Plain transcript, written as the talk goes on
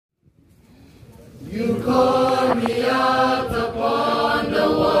You call me out upon the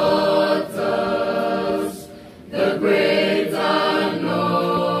waters, the great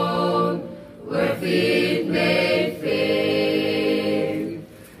unknown, where feet may fail.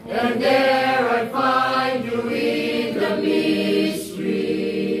 And there I find you in the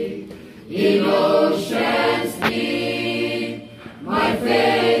mystery, in oceans deep, my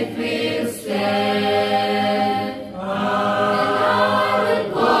faith will stand.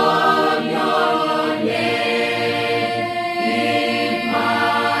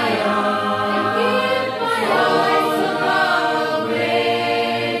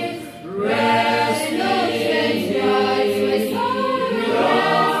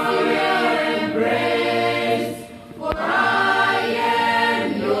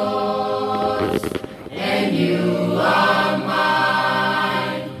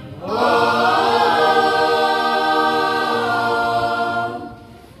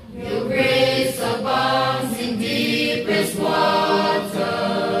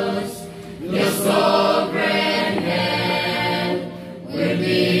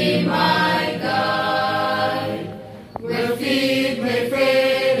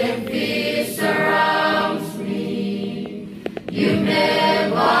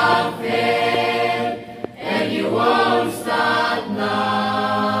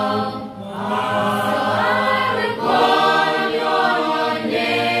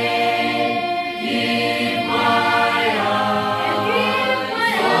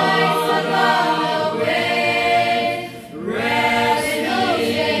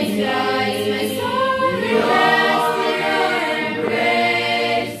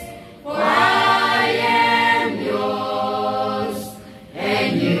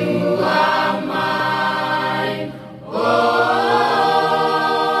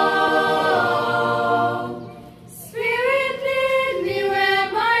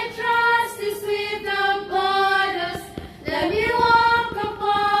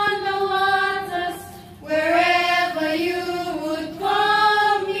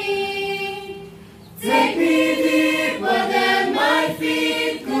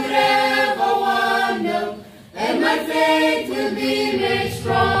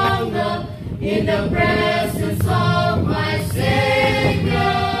 In the presence of my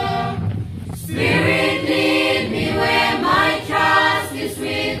Savior, Spirit, lead me where my trust is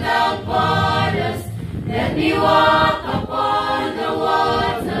without borders. Let me walk upon the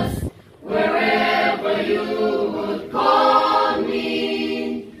waters, wherever you would call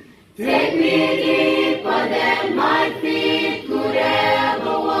me. Take me deeper than my feet could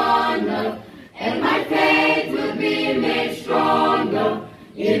ever wander, and my faith will be made stronger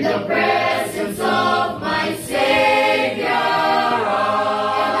in the presence of